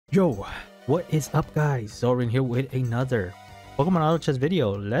Yo, what is up guys? Zorin here with another Pokemon Auto Chess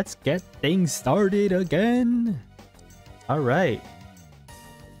video. Let's get things started again. Alright.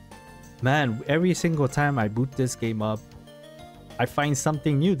 Man, every single time I boot this game up, I find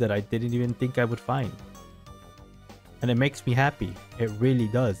something new that I didn't even think I would find. And it makes me happy. It really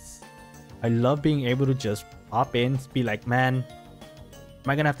does. I love being able to just pop in, be like, man, am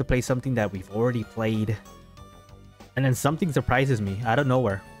I gonna have to play something that we've already played? And then something surprises me out of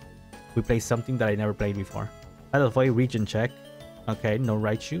nowhere. We play something that I never played before. By the way, region check. Okay, no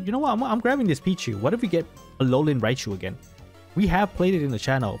Raichu. You know what? I'm grabbing this Pichu. What if we get a Alolan Raichu again? We have played it in the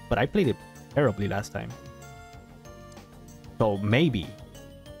channel, but I played it terribly last time. So maybe.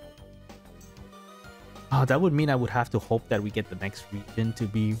 Oh, that would mean I would have to hope that we get the next region to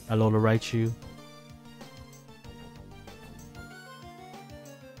be Alolan Raichu.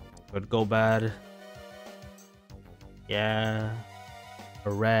 Could go bad. Yeah.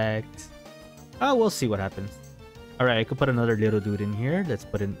 Correct. Oh, we'll see what happens. Alright, I could put another little dude in here. Let's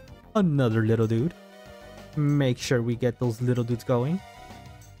put in another little dude. Make sure we get those little dudes going.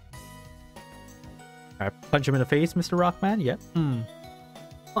 Alright, punch him in the face, Mr. Rockman. Yep.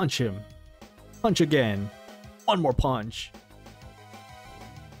 Punch him. Punch again. One more punch.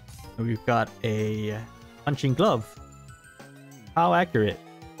 And we've got a punching glove. How accurate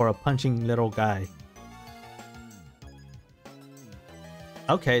for a punching little guy.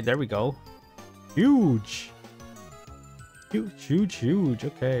 Okay, there we go. Huge. Huge.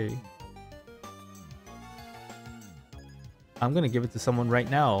 Okay. I'm gonna give it to someone right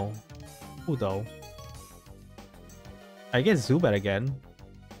now. Who though? I guess Zubat again.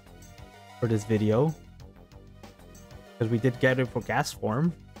 For this video. Because we did get it for gas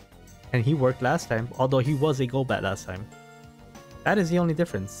form. And he worked last time. Although he was a Golbat last time. That is the only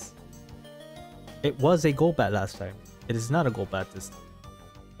difference. It was a Golbat last time. It is not a Golbat this time.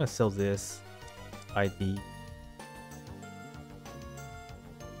 I'm gonna sell this. Buy the.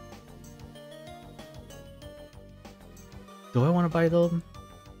 Do I want to buy them?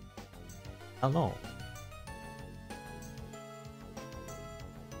 I don't know.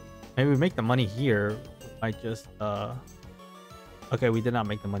 Maybe we make the money here. I just okay, we did not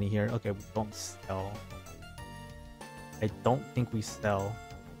make the money here. Okay, we don't sell. I don't think we sell.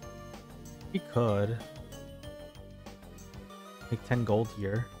 We could make 10 gold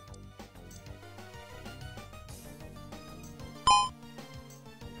here.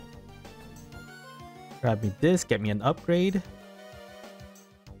 Grab me this, get me an upgrade.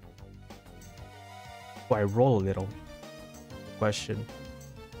 Do I roll a little? Question.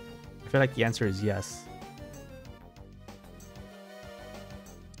 I feel like the answer is yes.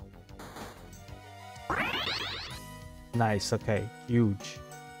 Nice, okay. Huge.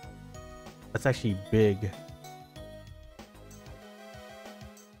 That's actually big.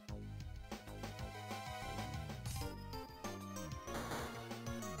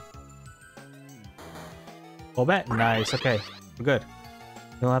 Go back. Nice. Okay. We're good.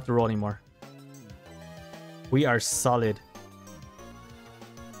 We don't have to roll anymore. We are solid.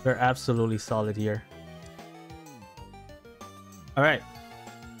 We're absolutely solid here. Alright.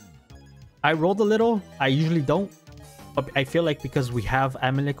 I rolled a little. I usually don't. But I feel like because we have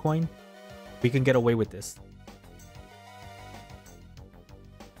Amulet Coin, we can get away with this.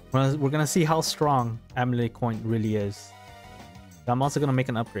 We're gonna see how strong Amulet Coin really is. I'm also gonna make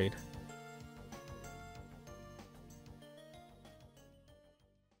an upgrade.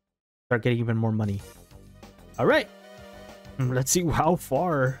 Start getting even more money. All right, let's see how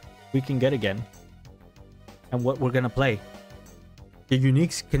far we can get again and what we're gonna play. The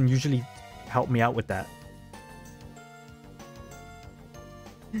uniques can usually help me out with that.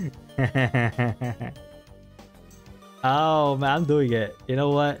 Oh man, I'm doing it. You know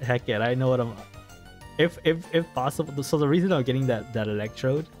what? Heck it, I know what I'm. If possible. So the reason I'm getting that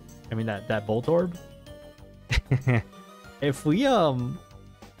electrode, I mean that Bolt Orb. If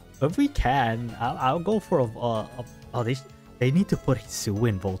we can, I'll go for a oh, they need to put Hisu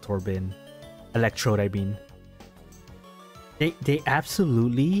in Voltorb in Electrode. I mean, they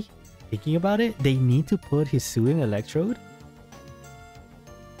absolutely, thinking about it, they need to put Hisu in Electrode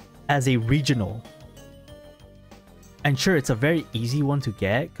as a regional. And sure, it's a very easy one to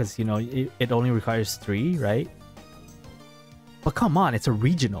get because you know it only requires 3, right? But come on, it's a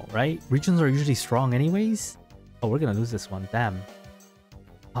regional, right? Regions are usually strong anyways. Oh, we're gonna lose this one. Damn.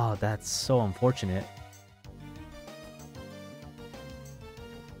 Oh, that's so unfortunate.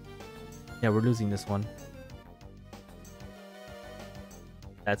 Yeah, we're losing this one.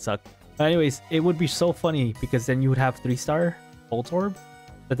 That sucked. But anyways, it would be so funny because then you would have 3-star Voltorb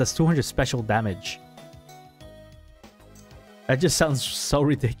that does 200 special damage. That just sounds so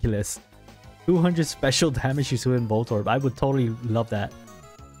ridiculous. 200 special damage Hisuian Voltorb. I would totally love that.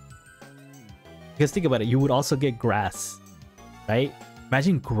 Because think about it, you would also get grass, right?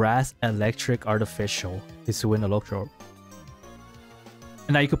 Imagine grass, electric, artificial Hisuian Electrode.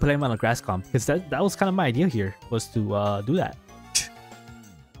 And now you could play him on a grass comp. Because that was kind of my idea here, was to do that.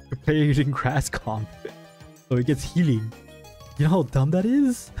 You play using grass comp. So it gets healing. You know how dumb that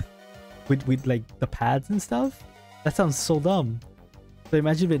is? with like the pads and stuff? That sounds so dumb. So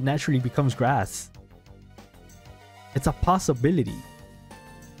imagine if it naturally becomes grass. It's a possibility.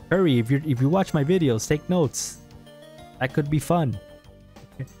 Hurry, if you watch my videos, take notes. That could be fun.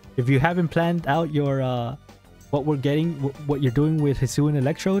 If you haven't planned out your what we're getting, what you're doing with Hisuian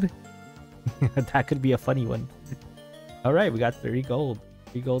Electrode, that could be a funny one. All right, we got 3 gold.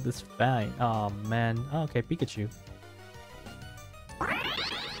 3 gold is fine. Oh man. Oh, okay, Pikachu.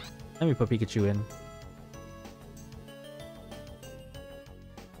 Let me put Pikachu in.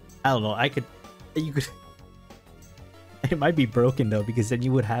 I don't know. You could. It might be broken though, because then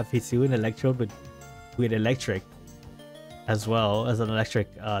you would have Hisuian Electrode with electric as well as an electric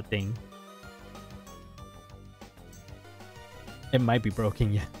thing. It might be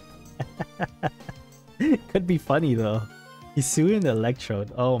broken, yeah. Could be funny though. Hisuian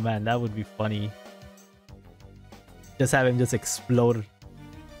Electrode. Oh man, that would be funny. Just have him just explode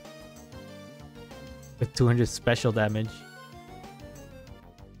with 200 special damage.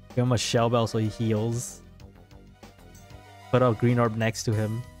 Give him a Shell Bell so he heals. Put a Green Orb next to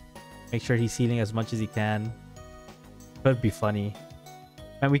him. Make sure he's healing as much as he can. Could be funny.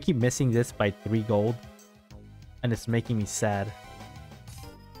 And we keep missing this by 3 gold. And it's making me sad.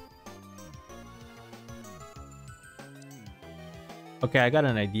 Okay, I got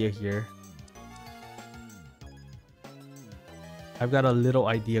an idea here. I've got a little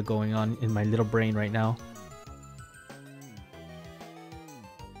idea going on in my little brain right now.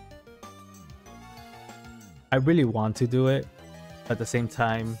 I really want to do it. At the same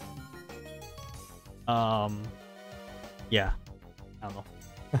time, yeah. I don't know.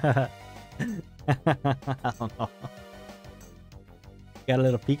 I don't know. Got a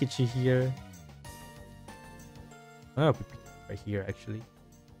little Pikachu here. Oh, right here actually.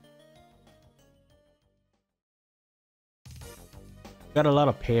 Got a lot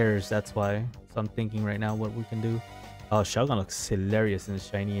of pairs, that's why. So I'm thinking right now what we can do. Oh, Shogun looks hilarious and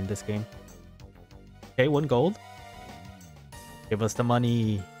shiny in this game. Okay, 1 gold. Give us the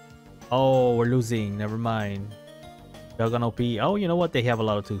money. Oh, we're losing. Never mind. Shogun OP. Oh, you know what? They have a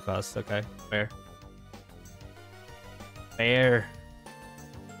lot of 2 costs. Okay, fair. Fair.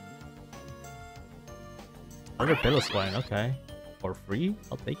 Another Piloswine. Okay. For free?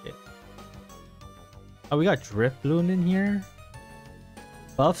 I'll take it. Oh, we got Drifblim in here.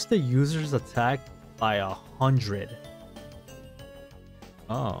 Buffs the user's attack by 100.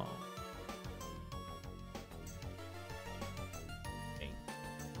 Oh.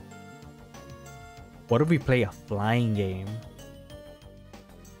 What if we play a flying game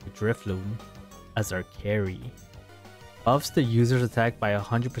with Drifblim as our carry? Buffs the user's attack by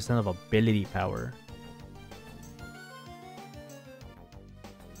 100% of ability power.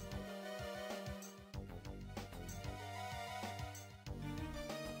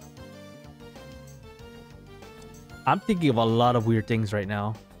 I'm thinking of a lot of weird things right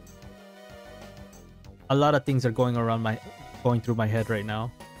now. A lot of things are going through my head right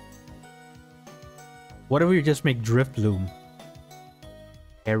now. What if we just make Drifblim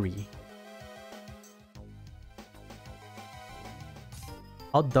carry?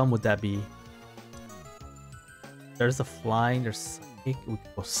 How dumb would that be? There's a flying, there's psychic. We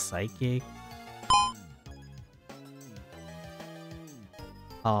could go psychic.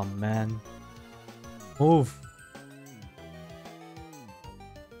 Oh man. Move.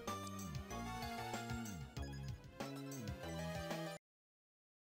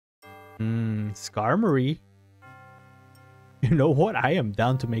 Skarmory. You know what? I am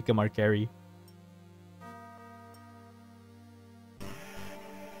down to make him our carry.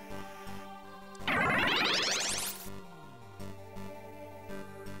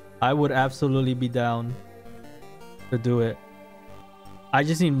 I would absolutely be down to do it. I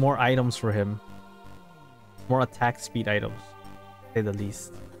just need more items for him. More attack speed items, to say the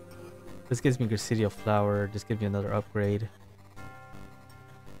least. This gives me Gracidia Flower. This gives me another upgrade.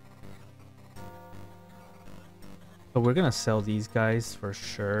 So we're gonna sell these guys for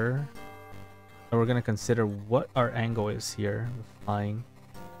sure. And we're gonna consider what our angle is here with flying.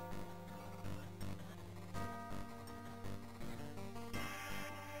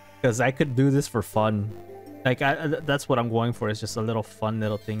 Because I could do this for fun. Like, that's what I'm going for, is just a little fun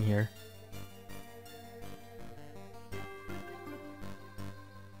little thing here.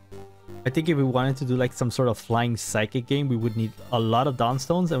 I think if we wanted to do like some sort of flying psychic game, we would need a lot of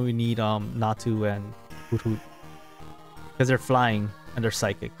Dawnstones, and we need Natu and Hoot Hoot. Because they're flying and they're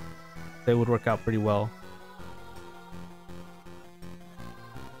psychic. They would work out pretty well.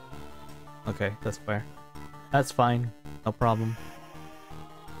 Okay, that's fair. That's fine. No problem.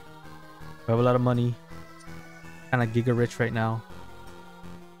 We have a lot of money. Kind of giga rich right now.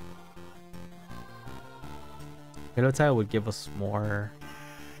 Halo Tile would give us more.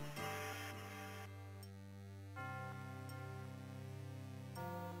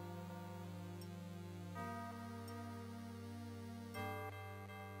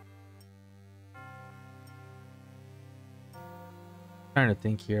 Trying to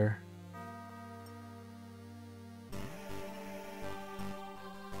think here.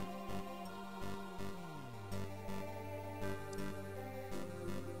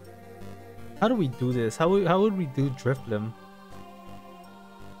 How do we do this? How would we do Drifblim?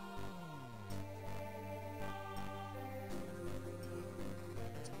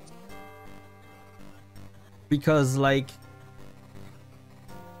 Because like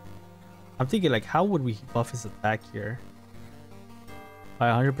I'm thinking like how would we buff his attack here? By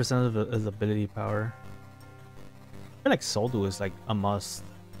 100% of his ability power. I feel like Soldu is like a must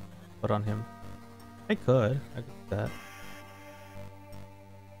put on him. I could do that.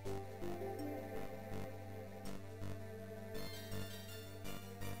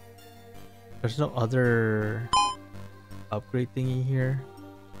 There's no other upgrade thingy here.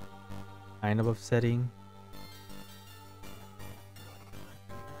 Kind of upsetting.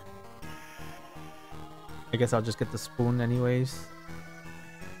 I guess I'll just get the spoon anyways.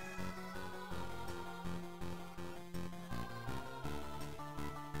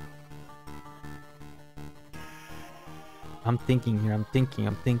 I'm thinking here. I'm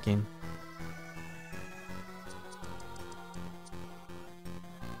thinking.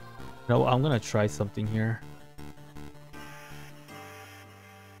 No, I'm gonna try something here.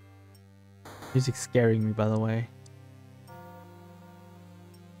 Music's scaring me, by the way.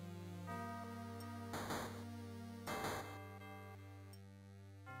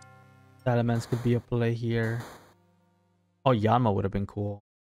 Salamence could be a play here. Oh, Yanma would have been cool.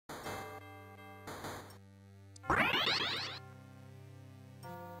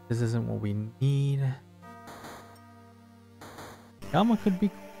 This isn't what we need. Yanma could be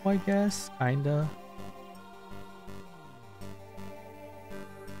cool, I guess. Kinda.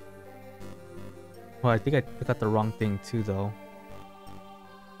 Well, I think I got the wrong thing too, though.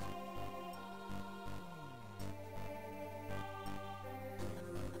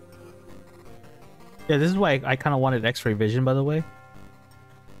 Yeah, this is why I kind of wanted X-ray vision, by the way.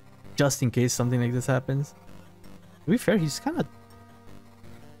 Just in case something like this happens. To be fair, he's kind of...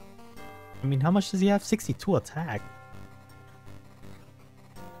 I mean, how much does he have? 62 attack.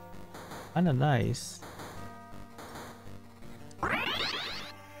 Kind of nice.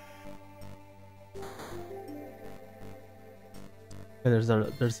 Okay,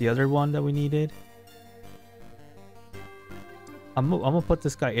 there's the other one that we needed. I'm gonna put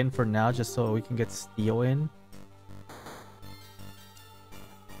this guy in for now just so we can get Steel in.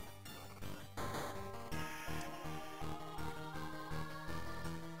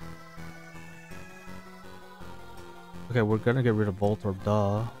 Okay, we're gonna get rid of Voltorb,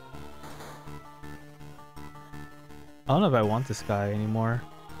 duh. I don't know if I want this guy anymore.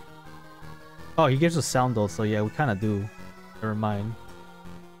 Oh, he gives us Sound though, so yeah, we kind of do. Never mind.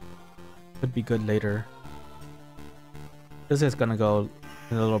 Could be good later. This is gonna go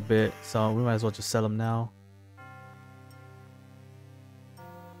in a little bit, so we might as well just sell him now.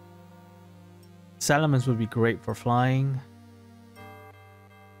 Salamence would be great for flying.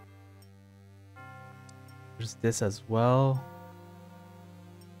 There's this as well.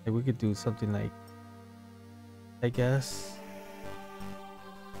 Hey, we could do something like, I guess.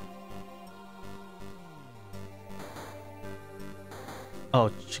 Oh,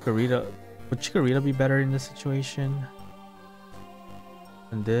 Chikorita. Would Chikorita be better in this situation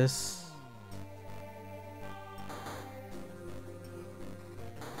than this?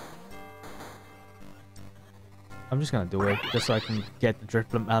 I'm just gonna do it just so I can get the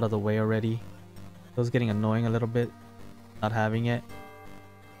Drifblim out of the way already. It was getting annoying a little bit not having it.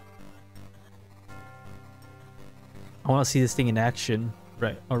 I want to see this thing in action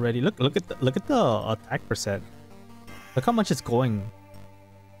right already. Look at the attack percent. Look how much it's going.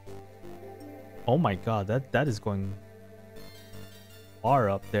 Oh my god, that is going far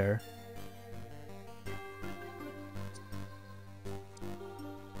up there.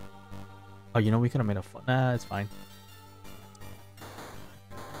 Oh, you know, we could have made a fun. Nah, it's fine.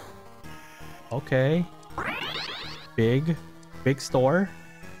 Okay. Big store.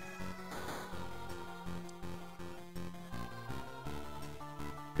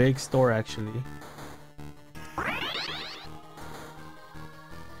 big store actually.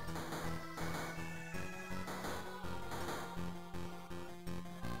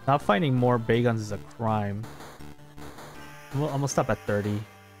 Not finding more Bagons is a crime. I'm gonna stop at 30.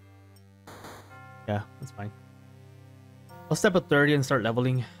 Yeah, that's fine. I'll step at 30 and start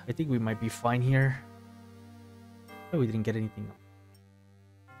leveling. I think we might be fine here. Oh, we didn't get anything.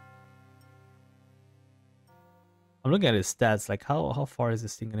 I'm looking at his stats. Like, how far is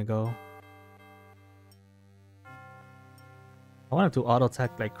this thing gonna go? I want him to auto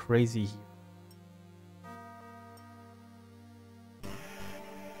attack like crazy here.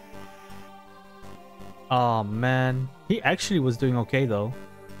 Oh man, he actually was doing okay though.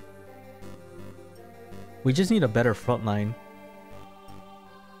 We just need a better front line.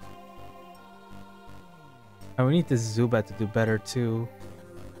 And we need this Zubat to do better too.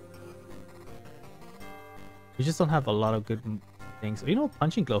 We just don't have a lot of good things. You know,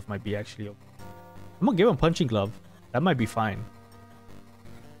 Punching Glove might be actually okay. I'm gonna give him Punching Glove. That might be fine.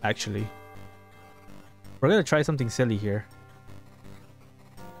 Actually. We're gonna try something silly here.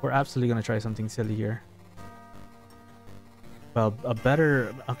 We're absolutely gonna try something silly here. Well, a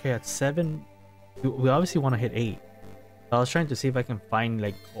better... Okay, at 7... We obviously want to hit 8. I was trying to see if I can find,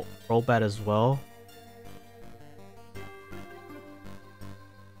 like, Crobat as well.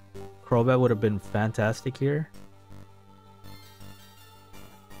 Crobat would have been fantastic here.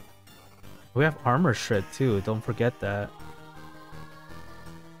 We have Armor Shred, too. Don't forget that.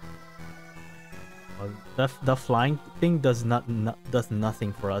 The flying thing does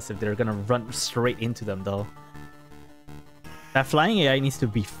nothing for us if they're gonna run straight into them, though. That flying AI needs to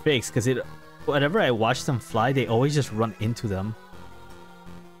be fixed, because whenever I watch them fly, they always just run into them.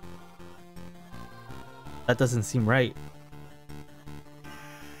 That doesn't seem right.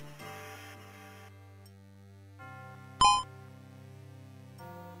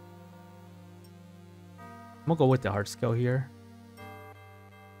 I'm gonna go with the hard skill here.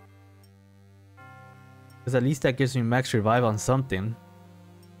 Because at least that gives me max revive on something.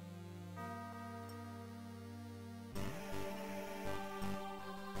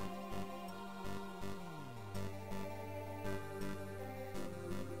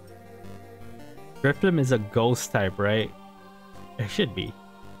 Drifblim is a ghost type, right? It should be.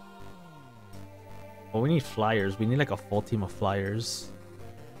 Well, we need flyers. We need like a full team of flyers.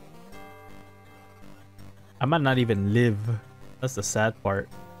 I might not even live. That's the sad part.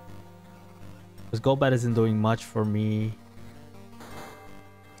 Because Golbat isn't doing much for me.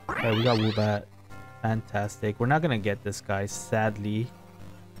 Okay, we got Woobat. Fantastic. We're not gonna get this guy, sadly.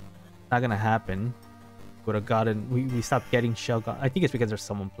 Not gonna happen. Would have gotten... We stopped getting Shelgon. I think it's because there's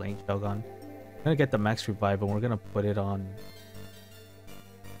someone playing Shelgon. I'm gonna get the max revive and we're gonna put it on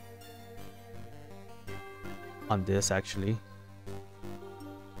this actually.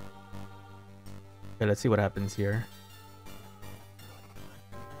 Okay, let's see what happens here.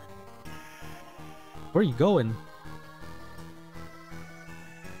 Where are you going?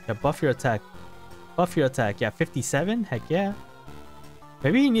 Yeah, buff your attack. Buff your attack. Yeah, 57? Heck yeah.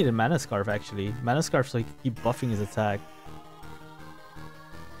 Maybe he needed Mana Scarf actually. Mana Scarf so he could keep buffing his attack.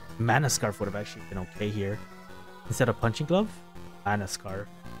 Mana Scarf would have actually been okay here. Instead of Punching Glove, Mana Scarf.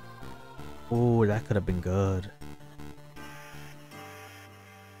 Oh, that could have been good.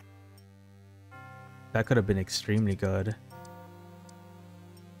 That could have been extremely good.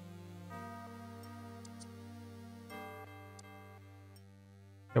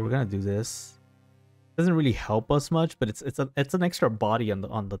 Okay, we're gonna do this. Doesn't really help us much, but it's an extra body on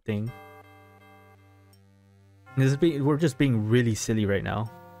the thing. We're just being really silly right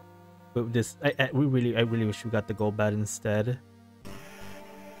now. But this, I really wish we got the Golbat instead.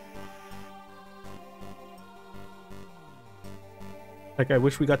 Like, I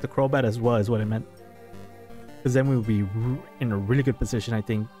wish we got the Crobat as well, is what I meant. Because then we would be in a really good position, I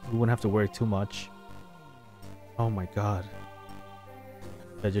think. We wouldn't have to worry too much. Oh my god.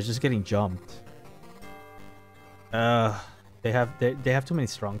 Yeah, they're just getting jumped. They have too many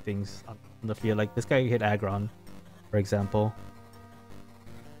strong things on the field. Like, this guy hit Aggron, for example.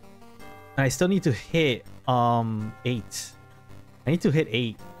 And I still need to hit 8. I need to hit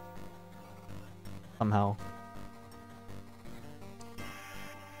 8 somehow.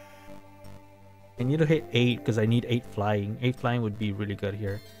 I need to hit 8 because I need 8 flying. 8 flying would be really good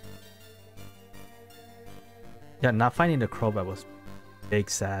here. Yeah, not finding the Crobat was big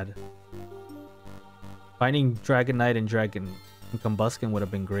sad. Finding Dragonite and Combuskin would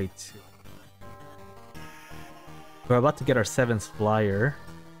have been great too. We're about to get our 7th flyer.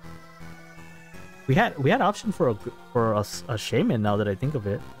 We had option for a Shaman now that I think of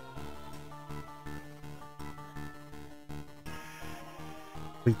it.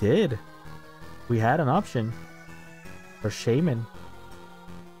 We did. We had an option for Shaman.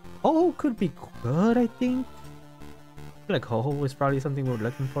 Oh, could be good, I think. I feel like Ho-Ho is probably something we're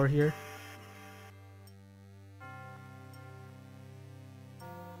looking for here.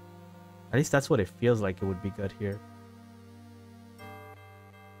 At least that's what it feels like it would be good here.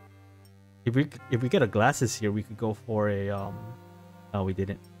 If we get a glasses here, we could go for a no, we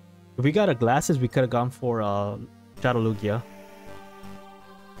didn't. If we got a glasses, we could have gone for Shadow Lugia.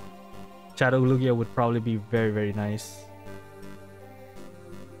 Shadow Lugia would probably be very, very nice.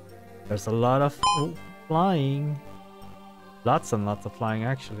 There's a lot of flying. Lots and lots of flying,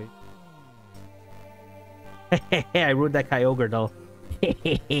 actually. I rode that Kyogre, though.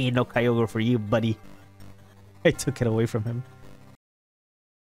 No Kyogre for you, buddy. I took it away from him.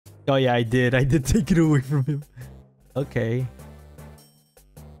 Oh, yeah, I did. I did take it away from him. Okay.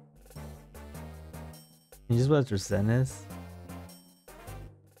 You just want to send this?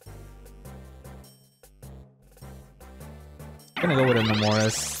 I'm gonna go with a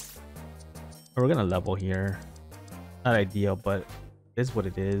Nemoris. We're gonna level here. Not ideal, but it is what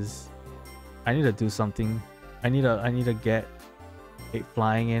it is. I need to do something. I need to get a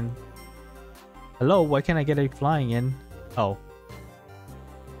flying in. Hello, why can't I get a flying in? Oh.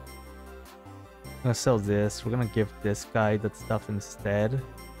 I'm gonna sell this. We're gonna give this guy that stuff instead.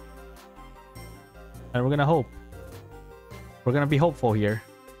 And we're gonna hope. We're gonna be hopeful here.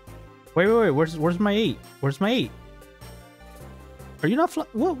 Wait. Where's my 8? Where's my 8? Are you not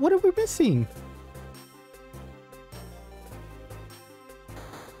what are we missing?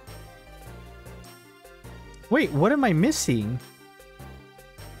 Wait, what am I missing?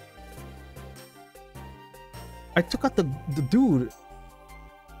 I took out the dude.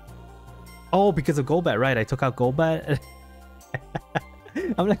 Oh, because of Golbat, right? I took out Golbat.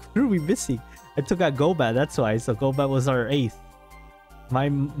 I'm like, what are we missing? I took out Golbat, that's why. So Golbat was our 8th.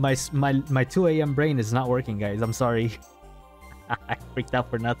 My 2 a.m. brain is not working, guys. I'm sorry. I freaked out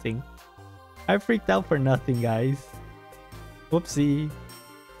for nothing. I freaked out for nothing, guys. Whoopsie.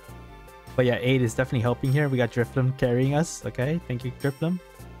 But yeah, 8 is definitely helping here. We got Drifblim carrying us. Okay, thank you, Drifblim.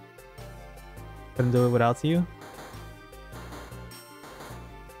 Couldn't do it without you.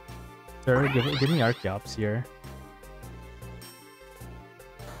 Sure, give me Archeops here.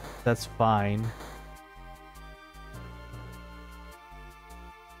 That's fine.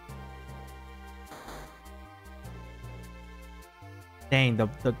 Dang,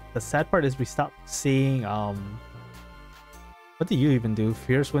 the sad part is we stopped seeing what do you even do?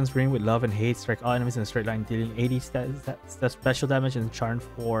 Fierce Winds Ring with love and hate, strike all enemies in a straight line, dealing 80 special damage and charm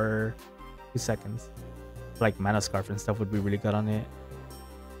for 2 seconds. Like Mana Scarf and stuff would be really good on it.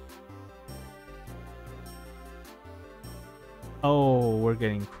 Oh, we're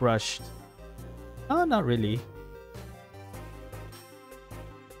getting crushed. Oh, not really.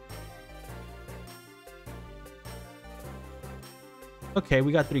 Okay,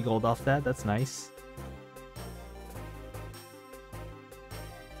 we got 3 gold off that. That's nice.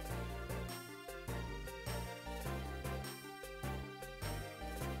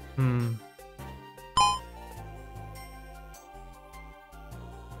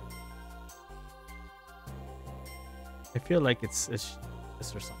 I feel like it's this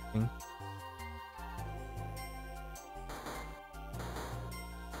or something.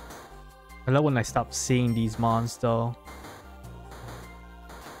 I love when I stop seeing these mons though.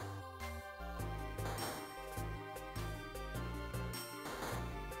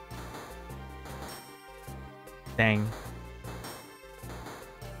 Dang.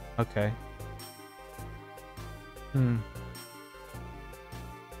 Okay.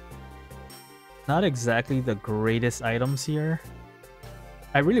 Not exactly the greatest items here.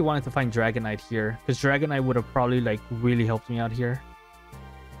 I really wanted to find Dragonite here, because Dragonite would have probably like really helped me out here.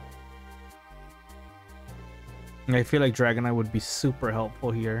 And I feel like Dragonite would be super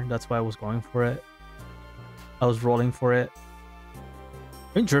helpful here. That's why I was going for it. I was rolling for it.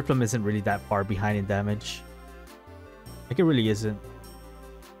 I think Drifblim isn't really that far behind in damage. Like it really isn't.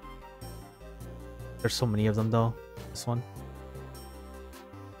 There's so many of them though. This one.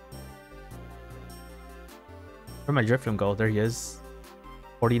 Where'd my Drifblim go? There he is.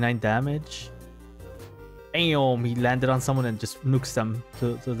 49 damage. Damn, he landed on someone and just nukes them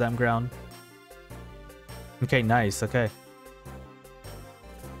to the damn ground. Okay, nice. Okay.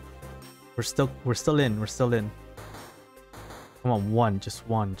 We're still in. Come on, one. Just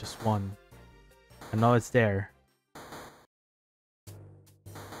one. I know it's there.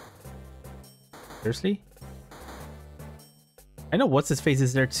 Seriously? I know what's his face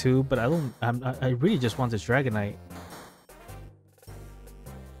is there too, but I really just want this Dragonite.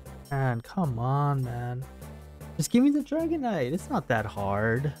 Man, come on, man. Just give me the Dragonite. It's not that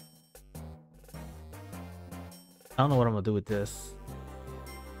hard. I don't know what I'm gonna do with this.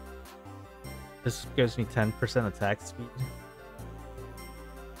 This gives me 10% attack speed.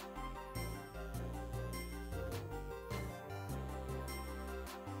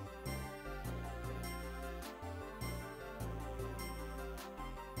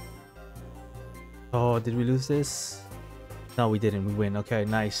 Oh, did we lose this? No, we didn't. We win. Okay,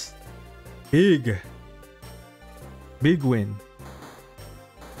 nice. Big win.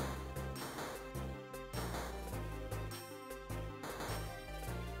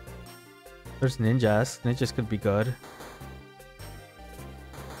 There's ninjas. Ninjas could be good.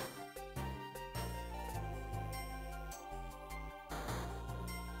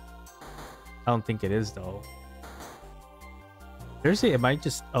 I don't think it is though. Seriously, it might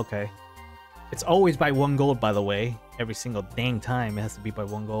just... Okay. It's always by 1 gold, by the way. Every single dang time it has to be by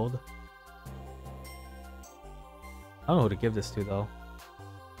 1 gold. I don't know who to give this to though.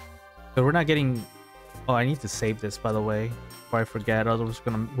 But we're not getting... Oh, I need to save this, by the way, before I forget. Otherwise,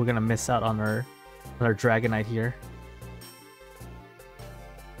 we're gonna miss out on our Dragonite here.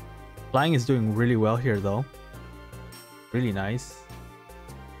 Flying is doing really well here, though. Really nice.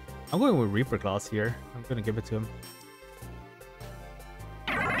 I'm going with Reaper Claws here. I'm gonna give it to him.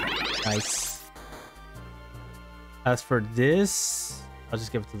 Nice. As for this, I'll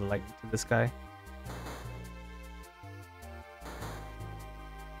just give it to this guy.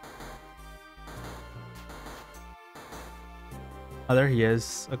 Oh, there he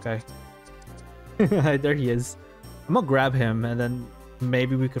is. Okay. There he is. I'm gonna grab him, and then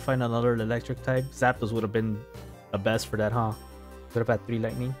maybe we could find another electric type. Zapdos would have been the best for that, huh? Could have had 3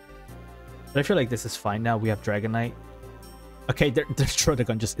 lightning. But I feel like this is fine now. We have Dragonite. Okay, their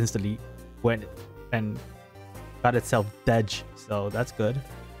Trotagon just instantly went and got itself dead, so that's good.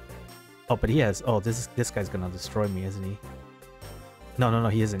 Oh, but he has... Oh, this guy's gonna destroy me, isn't he? No,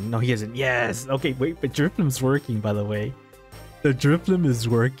 he isn't. No, he isn't. Yes! Okay, wait, but Drifblim's working, by the way. The Drifblim is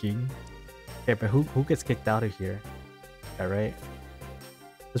working. Okay, but who gets kicked out of here? Yeah, right?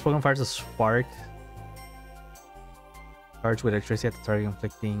 This Pokemon fires a Spark. Charge with electricity at the target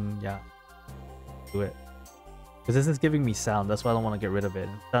inflicting... Yeah. Do it. Because this is giving me sound. That's why I don't want to get rid of it.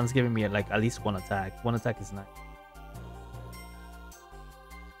 Sound's giving me like at least 1 attack. 1 attack is nice.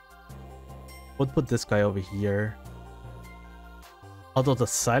 We'll put this guy over here. Although the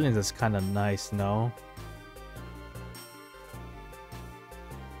silence is kind of nice, no?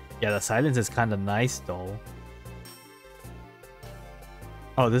 Yeah, the silence is kind of nice, though.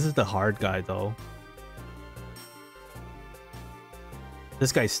 Oh, this is the hard guy, though.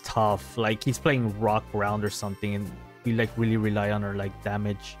 This guy's tough. Like, he's playing Rock Round or something, and we, like, really rely on our, like,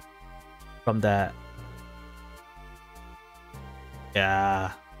 damage from that.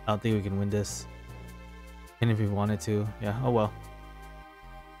 Yeah, I don't think we can win this. And if we wanted to, yeah, oh well.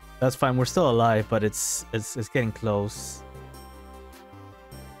 That's fine. We're still alive, but it's getting close.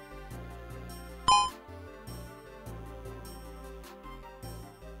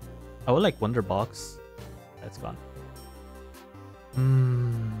 I would like Wonder Box. That's gone.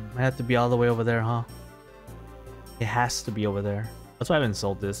 I have to be all the way over there, huh? It has to be over there. That's why I haven't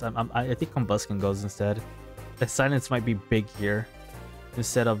sold this. I think Combuskin goes instead. The silence might be big here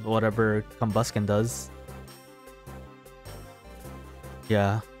instead of whatever Combuskin does.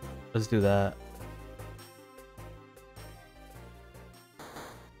 Yeah, let's do that.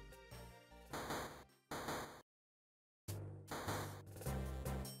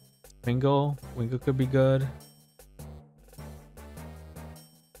 Wingo could be good.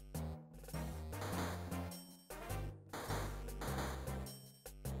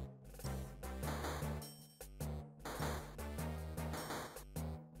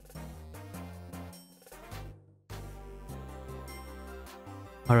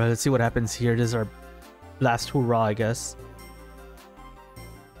 Alright, let's see what happens here. This is our last hurrah, I guess.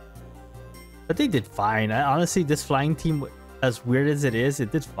 But they did fine. Honestly, this flying team, as weird as it is,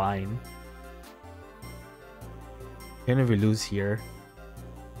 it did fine. Even if we lose here.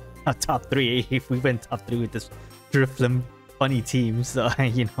 Top 3. If we went top 3 with this Drifblim funny team, so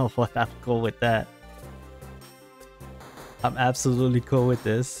you know what, I'm cool with that. I'm absolutely cool with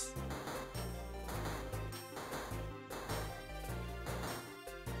this.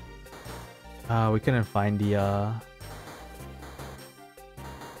 We couldn't find the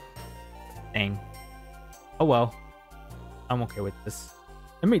Dang. Oh well. I'm okay with this.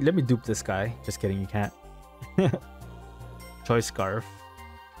 Let me dupe this guy. Just kidding, you can't. Choice Scarf.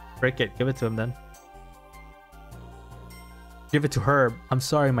 Break it. Give it to him then. Give it to her. I'm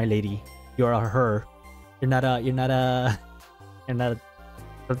sorry, my lady. You're a her. You're not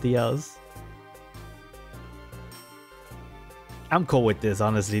something else. I'm cool with this,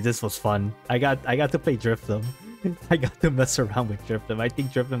 honestly. This was fun. I got to play Drifblim. I got to mess around with Drifblim. I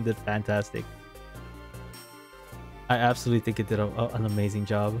think Drifblim did fantastic. I absolutely think it did an amazing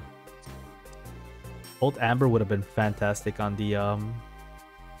job. Old Amber would have been fantastic on the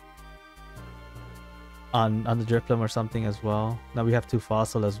on the Drifblim or something as well. Now we have 2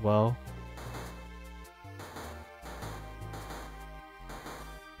 Fossil as well.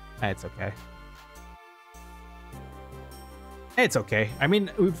 It's okay. It's okay. I mean,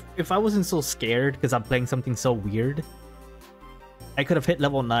 if I wasn't so scared because I'm playing something so weird, I could have hit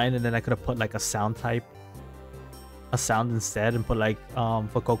level 9 and then I could have put like a sound type, a sound instead, and put like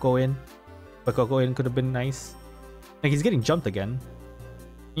Coco in. But Coco in could have been nice. Like, he's getting jumped again.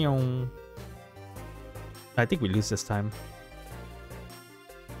 You know, I think we lose this time.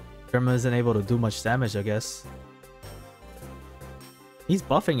 Germa isn't able to do much damage, I guess. He's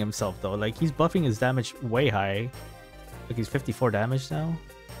buffing himself though. Like, he's buffing his damage way high. Like, he's 54 damage now.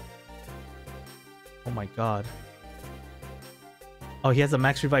 Oh my god. Oh, he has a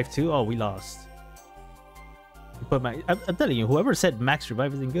max revive too? Oh, we lost. But I'm telling you, whoever said max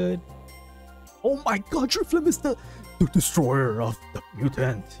revive isn't good. Oh my god, Drifblim is the destroyer of the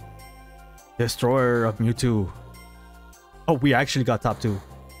mutant. Destroyer of Mewtwo. Oh, we actually got top 2.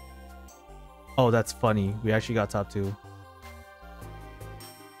 Oh, that's funny. We actually got top 2.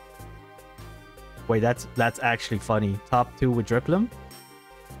 Wait, that's actually funny. Top 2 with Drifblim?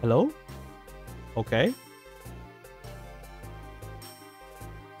 Hello? Okay.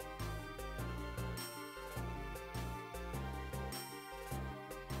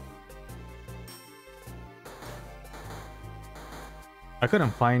 I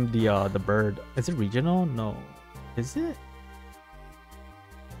couldn't find the bird. Is it regional? No. Is it?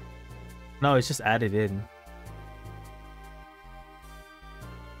 No, it's just added in.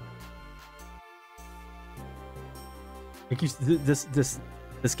 Like,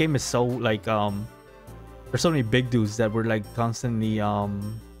 this game is so like there's so many big dudes that were like constantly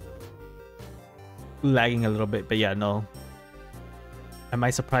lagging a little bit. But yeah, no. Am I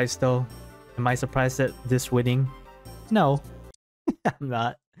surprised though? Am I surprised at this winning? No. I'm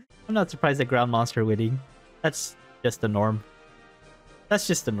not. I'm not surprised at Ground Monster winning. That's just the norm. That's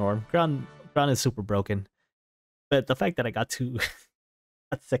just the norm. Ground is super broken. But the fact that I got to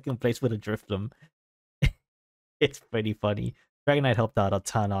at 2nd place with a Drifblim, it's pretty funny. Dragonite helped out a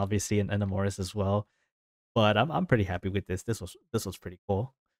ton, obviously, and Amoris as well. But I'm pretty happy with this. This was pretty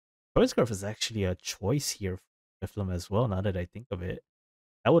cool. Choice Scarf is actually a choice here for Drifblim as well, now that I think of it.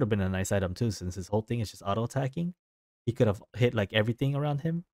 That would have been a nice item too, since his whole thing is just auto-attacking. He could have hit like everything around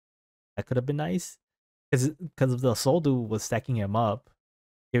him. That could have been nice. Because the Soul Dew was stacking him up,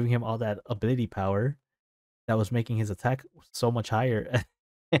 giving him all that ability power that was making his attack so much higher.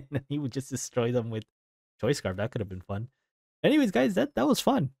 And he would just destroy them with Choice Scarf. That could have been fun. Anyways, guys, that was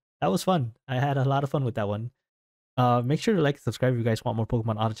fun. That was fun. I had a lot of fun with that one. Make sure to like and subscribe if you guys want more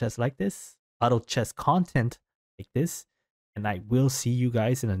Pokemon Auto Chess like this. Auto Chess content like this. And I will see you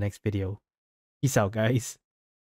guys in the next video. Peace out, guys.